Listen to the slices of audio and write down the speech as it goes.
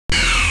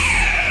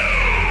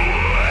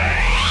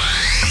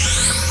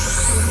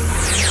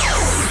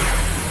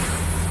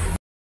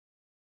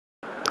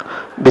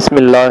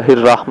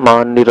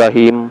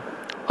बिस्मिल्लाहिर्रहमानिर्रहीम।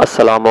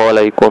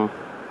 अस्सलामुअलैकुम।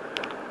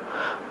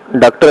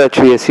 Doctor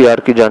HVACR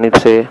की जानिब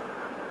से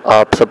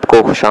आप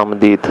सबको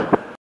खुशामदीद।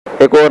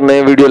 एक और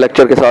नए वीडियो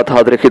लेक्चर के साथ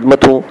हाज़िर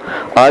खिदमत हूँ।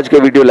 आज के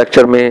वीडियो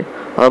लेक्चर में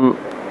हम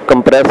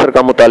कंप्रेसर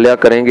का मुतालिया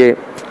करेंगे।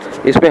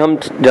 इसमें हम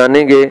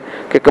जानेंगे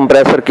कि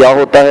कंप्रेसर क्या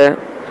होता है,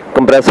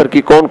 कंप्रेसर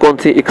की कौन कौन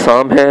सी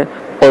इकसाम हैं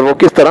और वो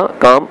किस तरह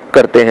काम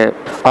करते हैं।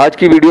 आज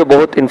की वीडियो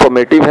बहुत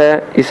इंफॉर्मेटिव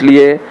है,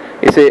 इसलिए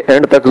इसे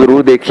एंड तक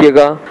ज़रूर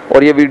देखिएगा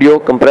और ये वीडियो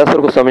कंप्रेसर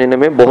को समझने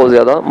में बहुत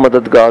ज़्यादा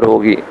मददगार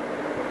होगी।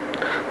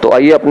 तो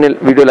आइए अपने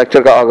वीडियो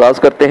लेक्चर का आगाज़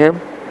करते हैं।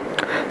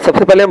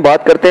 सबसे पहले हम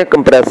बात करते हैं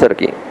कंप्रेसर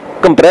की।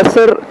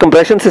 कंप्रेसर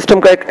कंप्रेशन सिस्टम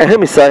का एक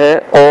अहम हिस्सा है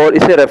और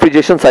इसे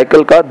रेफ्रिजरेशन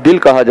साइकिल का दिल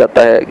कहा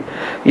जाता है।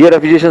 ये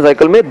रेफ्रिजरेशन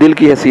साइकिल में दिल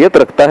की हैसियत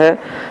रखता है।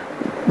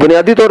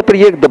 बुनियादी तौर पर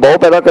यह एक दबाव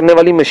पैदा करने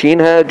वाली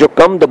मशीन है जो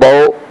कम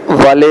दबाव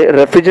वाले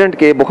रेफ्रिजरेंट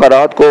के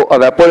बुखारात को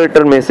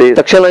एवेपोरेटर में से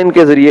सक्शन लाइन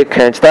के ज़रिए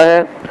खींचता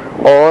है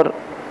और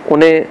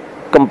उन्हें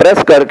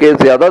कंप्रेस करके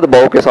ज़्यादा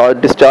दबाव के साथ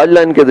डिस्चार्ज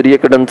लाइन के ज़रिए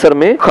कंडेंसर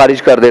में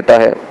खारिज कर देता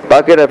है,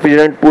 ताकि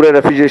रेफ्रिजरेंट पूरे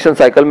रेफ्रिजरेशन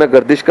साइकिल में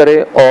गर्दिश करे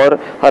और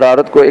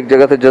हरारत को एक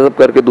जगह से जज़ब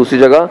करके दूसरी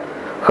जगह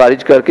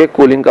खारिज करके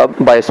कूलिंग का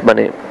बायस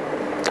बने।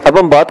 अब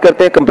हम बात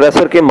करते हैं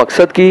कंप्रेसर के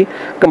मकसद की।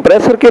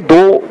 कंप्रेसर के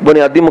दो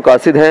बुनियादी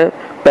मकासद हैं।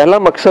 पहला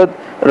मकसद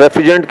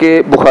रेफ्रिजरेंट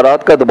के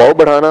बुखारात का दबाव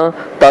बढ़ाना,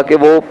 ताकि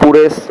वो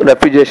पूरे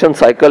रेफ्रिजरेशन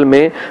साइकिल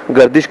में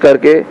गर्दिश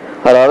करके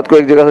हरारत को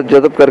एक जगह से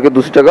जज़ब करके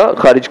दूसरी जगह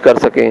खारिज कर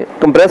सकें।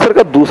 कंप्रेसर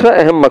का दूसरा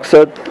अहम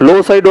मकसद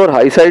लो साइड और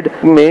हाई साइड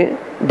में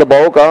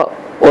दबाव का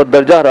और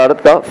दर्जा हरारत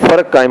का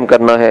फ़र्क कायम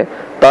करना है,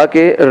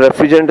 ताकि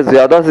रेफ्रिजरेंट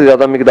ज़्यादा से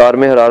ज़्यादा मिकदार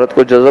में हरारत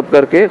को जज़ब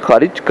करके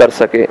खारिज कर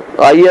सके।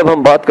 आइए अब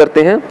हम बात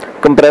करते हैं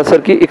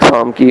कंप्रेसर की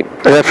इकसाम की।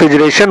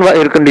 रेफ्रिजरेशन व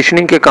एयर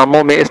कंडीशनिंग के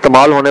कामों में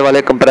इस्तेमाल होने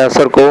वाले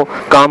कंप्रेसर को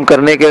काम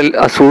करने के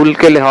असूल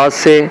के लिहाज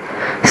से,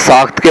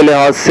 साख्त के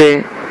लिहाज से,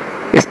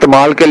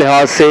 इस्तेमाल के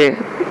लिहाज से,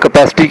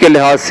 कैपेसिटी के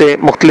लिहाज से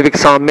मुख्तलिफ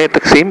इकसाम में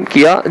तकसीम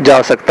किया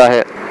जा सकता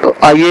है। तो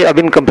आइए अब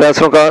इन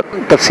कंप्रेसरों का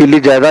तफसीली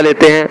जायज़ा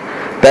लेते हैं।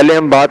 पहले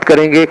हम बात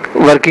करेंगे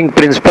वर्किंग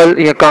प्रिंसिपल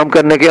या काम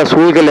करने के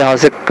असूल के लिहाज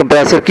से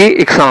कंप्रेसर की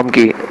इकसाम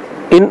की।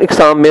 इन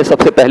इकसाम में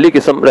सबसे पहली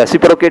किस्म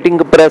रेसिप्रोकेटिंग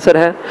कंप्रेसर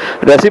है।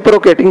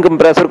 रेसिप्रोकेटिंग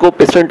कंप्रेसर को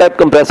पिस्टन टाइप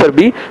कंप्रेसर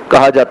भी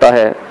कहा जाता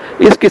है।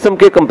 इस किस्म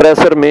के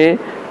कंप्रेसर में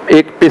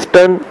एक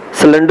पिस्टन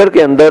सिलेंडर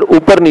के अंदर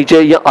ऊपर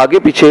नीचे या आगे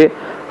पीछे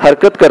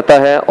हरकत करता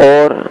है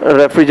और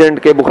रेफ्रिजरेंट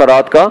के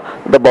बुखारात का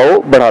दबाव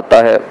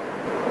बढ़ाता है।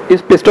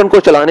 इस पिस्टन को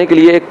चलाने के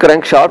लिए एक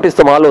क्रैंकशाफ्ट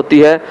इस्तेमाल होती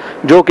है,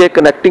 जो कि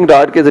कनेक्टिंग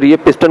रॉड के ज़रिए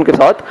पिस्टन के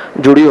साथ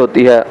जुड़ी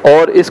होती है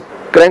और इस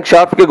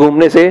क्रैंकशाफ्ट के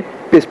घूमने से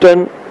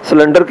पिस्टन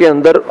सिलेंडर के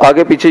अंदर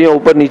आगे पीछे या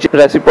ऊपर नीचे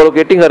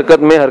रेसिप्रोकेटिंग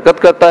हरकत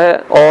करता है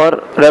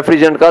और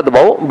रेफ्रिजरेंट का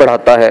दबाव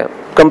बढ़ाता है।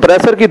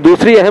 कंप्रेसर की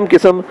दूसरी अहम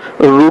किस्म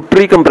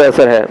रोटरी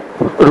कंप्रेसर है।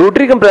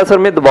 रोटरी कंप्रेसर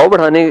में दबाव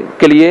बढ़ाने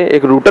के लिए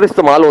एक रूटर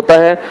इस्तेमाल होता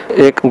है।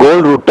 एक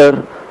गोल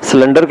रूटर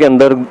सिलेंडर के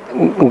अंदर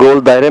गोल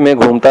दायरे में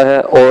घूमता है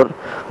और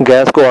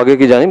गैस को आगे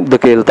की जानिब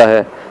धकेलता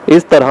है।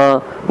 इस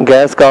तरह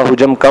गैस का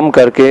हुजम कम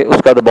करके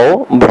उसका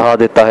दबाव बढ़ा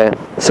देता है।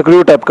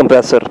 Screw type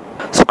compressor.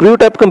 Screw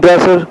type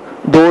compressor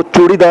दो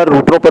चूड़ीदार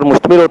रूटरों पर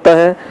मुश्तमिल होता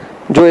है,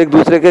 जो एक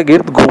दूसरे के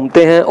गिर्द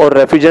घूमते हैं और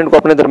रेफ्रिजरेंट को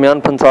अपने दरमियान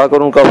फंसा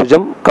कर उनका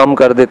हुजम कम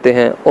कर देते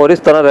हैं और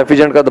इस तरह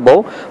रेफ्रिजरेंट का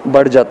दबाव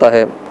बढ़ जाता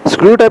है।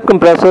 स्क्रू टाइप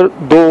कंप्रेसर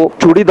दो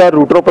चूड़ीदार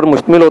रूटरों पर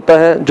मुश्तमिल होता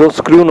है, जो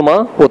स्क्रू नुमा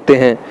होते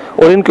हैं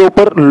और इनके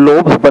ऊपर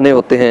लोब्स बने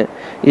होते हैं।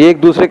 ये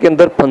एक दूसरे के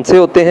अंदर फंसे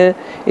होते हैं।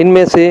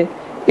 इनमें से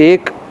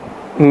एक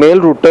मेल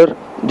रूटर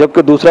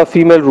जबकि दूसरा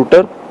फीमेल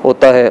रूटर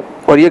होता है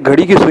और ये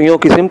घड़ी की सुइयों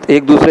की सिमत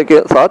एक दूसरे के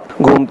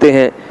साथ घूमते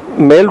हैं।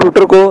 मेल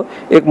रूटर को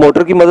एक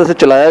मोटर की मदद से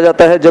चलाया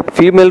जाता है, जब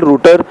फीमेल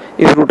रूटर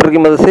इस रूटर की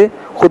मदद से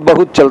खुद ब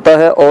खुद चलता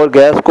है और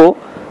गैस को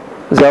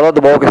ज़्यादा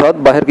दबाव के साथ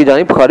बाहर की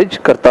जानिब खारिज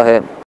करता है।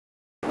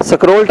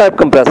 Scroll type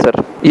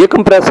compressor. ये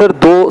कंप्रेसर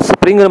दो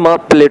स्प्रिंग नुमा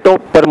प्लेटों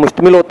पर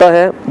मुश्तमिल होता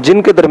है,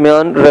 जिनके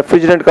दरमियान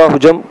रेफ्रिजरेंट का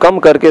हुजम कम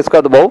करके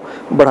इसका दबाव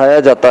बढ़ाया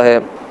जाता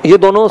है। ये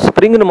दोनों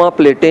स्प्रिंग नुमा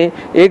प्लेटें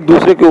एक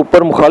दूसरे के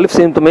ऊपर मुखालिफ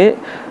सिमत में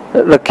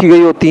रखी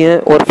गई होती हैं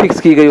और फिक्स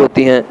की गई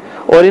होती हैं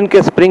और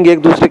इनके स्प्रिंग एक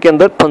दूसरे के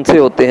अंदर फंसे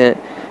होते हैं।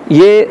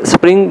 ये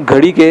स्प्रिंग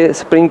घड़ी के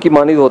स्प्रिंग की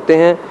मानिंद होते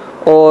हैं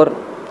और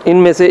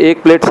इनमें से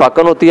एक प्लेट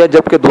साकन होती है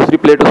जबकि दूसरी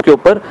प्लेट उसके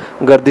ऊपर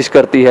गर्दिश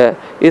करती है।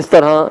 इस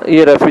तरह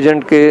ये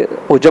रेफ्रिजरेंट के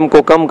हुजम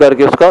को कम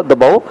करके उसका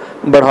दबाव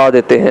बढ़ा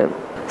देते हैं।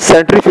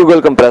 Centrifugal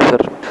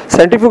compressor.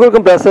 सेंट्रीफ्यूगल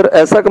कंप्रेसर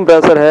ऐसा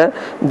कंप्रेसर है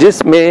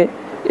जिसमें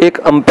एक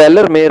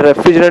अम्पेलर में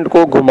रेफ्रिजरेंट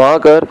को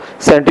घुमाकर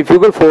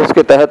सेंट्रीफ्यूगल फोर्स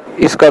के तहत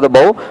इसका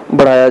दबाव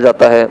बढ़ाया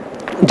जाता है।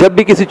 जब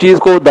भी किसी चीज़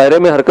को दायरे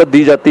में हरकत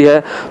दी जाती है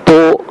तो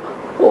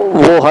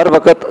वो हर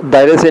वक्त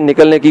दायरे से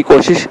निकलने की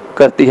कोशिश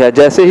करती है।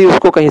 जैसे ही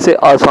उसको कहीं से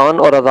आसान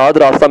और आज़ाद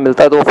रास्ता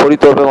मिलता है तो वो फौरी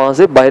तौर पे वहाँ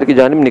से बाहर की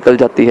जानिब निकल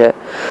जाती है।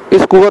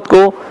 इस कुव्वत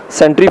को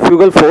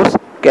सेंट्रीफ्यूगल फोर्स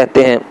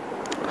कहते हैं।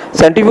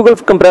 सेंट्रीफ्यूगल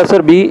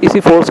कंप्रेसर भी इसी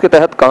फोर्स के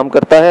तहत काम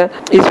करता है।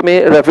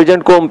 इसमें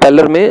रेफ्रिजरेंट को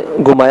इम्पेलर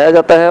में घुमाया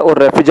जाता है और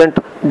रेफ्रिजरेंट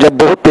जब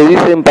बहुत तेज़ी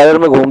से इम्पेलर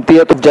में घूमती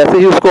है तो जैसे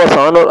ही उसको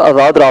आसान और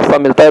आज़ाद रास्ता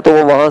मिलता है तो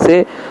वो वहाँ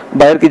से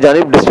बाहर की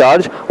जानिब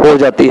डिस्चार्ज हो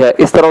जाती है।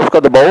 इस तरह उसका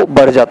दबाव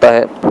बढ़ जाता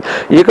है।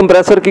 ये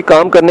कंप्रेसर की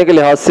काम करने के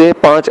लिहाज से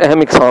 5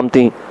 अहम इकसाम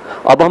थी।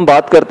 अब हम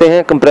बात करते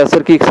हैं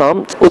कंप्रेसर की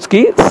इकसाम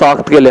उसकी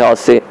साख्त के लिहाज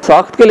से।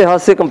 साख्त के लिहाज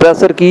से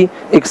कंप्रेसर की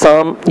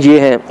इकसाम ये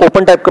हैं।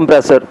 ओपन टाइप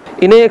कंप्रेसर,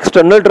 इन्हें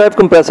एक्सटर्नल ड्राइव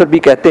कंप्रेसर भी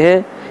कहते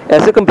हैं।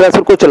 ऐसे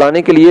कंप्रेसर को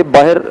चलाने के लिए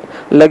बाहर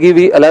लगी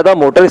हुई अलहदा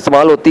मोटर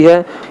इस्तेमाल होती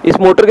है। इस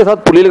मोटर के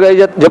साथ पुली लगाई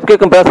जाती है, जबकि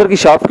कंप्रेसर की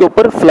शाफ्ट के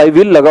ऊपर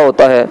फ्लाईव्हील लगा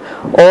होता है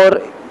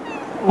और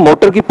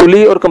मोटर की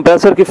पुली और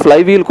कंप्रेसर की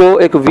फ्लाईव्हील को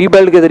एक वी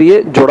बेल्ट के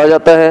जरिए जोड़ा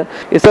जाता है।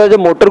 इस तरह जब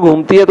मोटर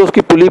घूमती है तो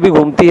उसकी पुली भी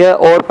घूमती है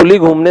और पुली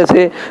घूमने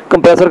से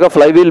कंप्रेसर का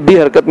फ्लाईव्हील भी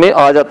हरकत में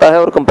आ जाता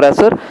है और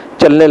कंप्रेसर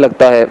चलने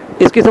लगता है।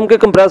 इस किस्म के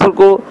कंप्रेसर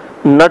को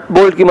नट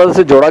बोल्ट की मदद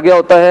से जोड़ा गया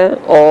होता है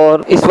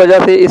और इस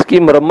वजह से इसकी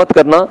मरम्मत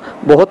करना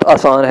बहुत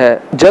आसान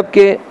है।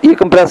 जबकि ये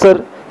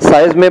कंप्रेसर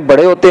साइज़ में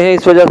बड़े होते हैं,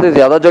 इस वजह से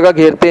ज़्यादा जगह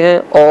घेरते हैं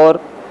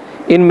और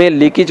इनमें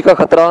लीकेज का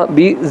ख़तरा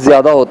भी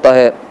ज़्यादा होता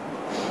है,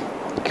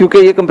 क्योंकि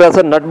ये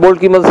कंप्रेसर नट बोल्ट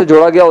की मदद से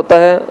जोड़ा गया होता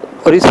है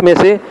और इसमें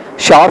से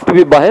शाफ्ट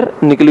भी बाहर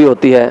निकली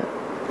होती है।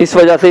 इस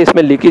वजह से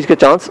इसमें लीकेज के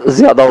चांस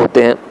ज़्यादा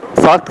होते हैं।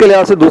 साख्त के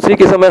लिहाज से दूसरी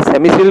किस्म है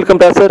सेमी सील्ड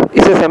कंप्रेसर,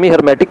 इसे सेमी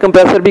हर्मेटिक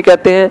कंप्रेसर भी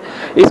कहते हैं।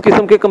 इस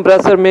किस्म के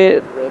कंप्रेसर में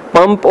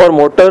पंप और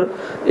मोटर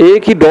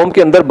एक ही डोम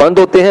के अंदर बंद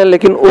होते हैं,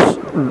 लेकिन उस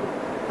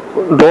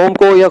डोम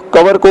को या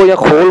कवर को या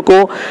खोल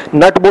को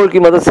नट बोल्ट की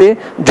मदद से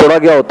जोड़ा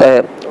गया होता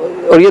है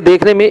और ये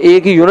देखने में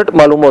एक ही यूनिट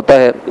मालूम होता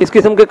है। इस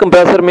किस्म के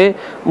कंप्रेसर में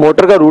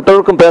मोटर का रूटर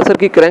और कंप्रेसर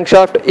की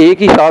क्रैंकशाफ्ट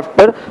एक ही शाफ्ट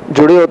पर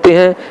जुड़े होते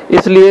हैं,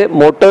 इसलिए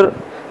मोटर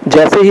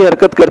जैसे ही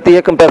हरकत करती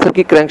है कंप्रेसर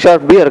की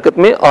क्रैंकशाफ्ट भी हरकत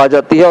में आ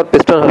जाती है और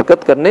पिस्टन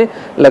हरकत करने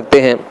लगते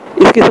हैं।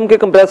 इस किस्म के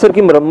कंप्रेसर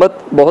की मरम्मत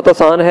बहुत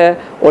आसान है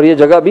और ये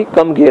जगह भी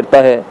कम घेरता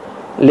है,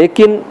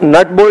 लेकिन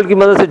नट बोल्ट की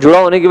मदद से जुड़ा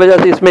होने की वजह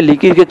से इसमें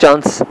लीकेज के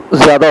चांस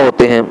ज़्यादा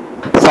होते हैं।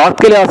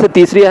 साख्त के लिहाज से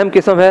तीसरी अहम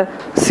किस्म है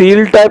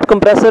सील टाइप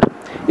कंप्रेसर,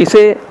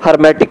 इसे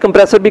हर्मेटिक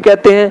कंप्रेसर भी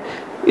कहते हैं।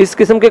 इस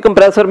किस्म के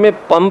कंप्रेसर में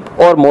पंप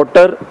और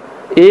मोटर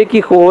एक ही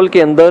खोल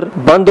के अंदर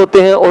बंद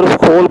होते हैं और उस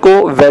खोल को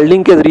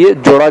वेल्डिंग के जरिए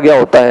जोड़ा गया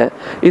होता है।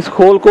 इस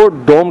खोल को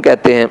डोम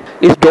कहते हैं।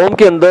 इस डोम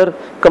के अंदर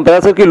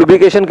कंप्रेसर की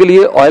लुब्रिकेशन के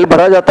लिए ऑयल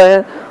भरा जाता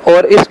है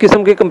और इस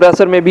किस्म के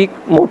कंप्रेसर में भी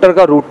मोटर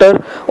का रूटर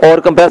और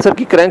कंप्रेसर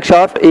की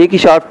क्रैंकशाफ्ट एक ही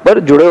शाफ्ट पर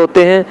जुड़े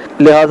होते हैं,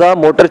 लिहाजा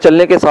मोटर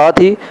चलने के साथ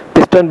ही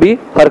पिस्टन भी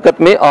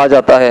हरकत में आ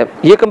जाता है।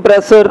 ये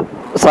कंप्रेसर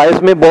साइज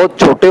में बहुत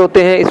छोटे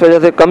होते हैं, इस वजह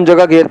से कम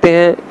जगह घेरते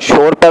हैं,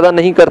 शोर पैदा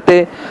नहीं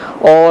करते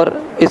और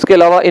इसके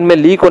अलावा इनमें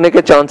लीक होने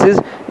के चांसेस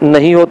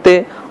नहीं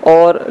होते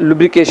और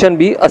लुब्रिकेशन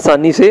भी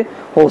आसानी से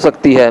हो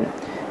सकती है।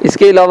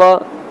 इसके अलावा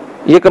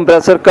ये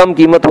कंप्रेसर कम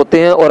कीमत होते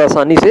हैं और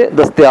आसानी से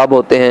दस्तयाब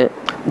होते हैं।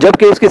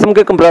 जबकि इस किस्म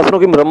के कंप्रेसरों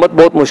की मरम्मत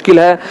बहुत मुश्किल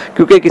है,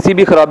 क्योंकि किसी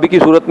भी ख़राबी की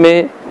सूरत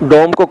में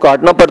डोम को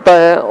काटना पड़ता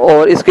है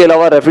और इसके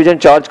अलावा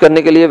रेफ्रिजरेंट चार्ज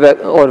करने के लिए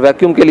और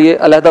वैक्यूम के लिए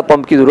अलहदा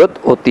पंप की ज़रूरत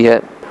होती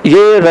है।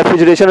 ये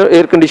रेफ्रिजरेशन और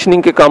एयर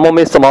कंडीशनिंग के कामों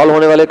में इस्तेमाल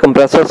होने वाले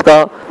कंप्रेसर्स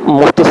का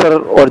मुख्तसर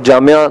और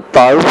जामिया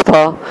तारुफ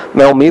था।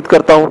 मैं उम्मीद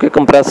करता हूँ कि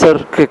कंप्रेसर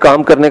के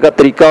काम करने का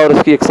तरीका और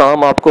उसकी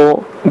इकसाम आपको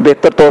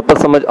बेहतर तौर पर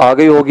समझ आ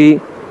गई होगी।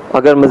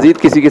 अगर मज़ीद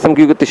किसी किस्म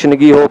की कोई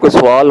तशनीगी हो, कोई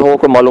सवाल हो,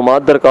 कोई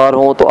मालूमात दरकार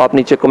हो तो आप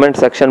नीचे कमेंट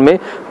सेक्शन में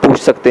पूछ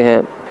सकते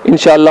हैं।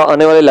 इंशाअल्लाह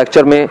आने वाले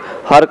लेक्चर में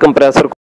हर कंप्रेसर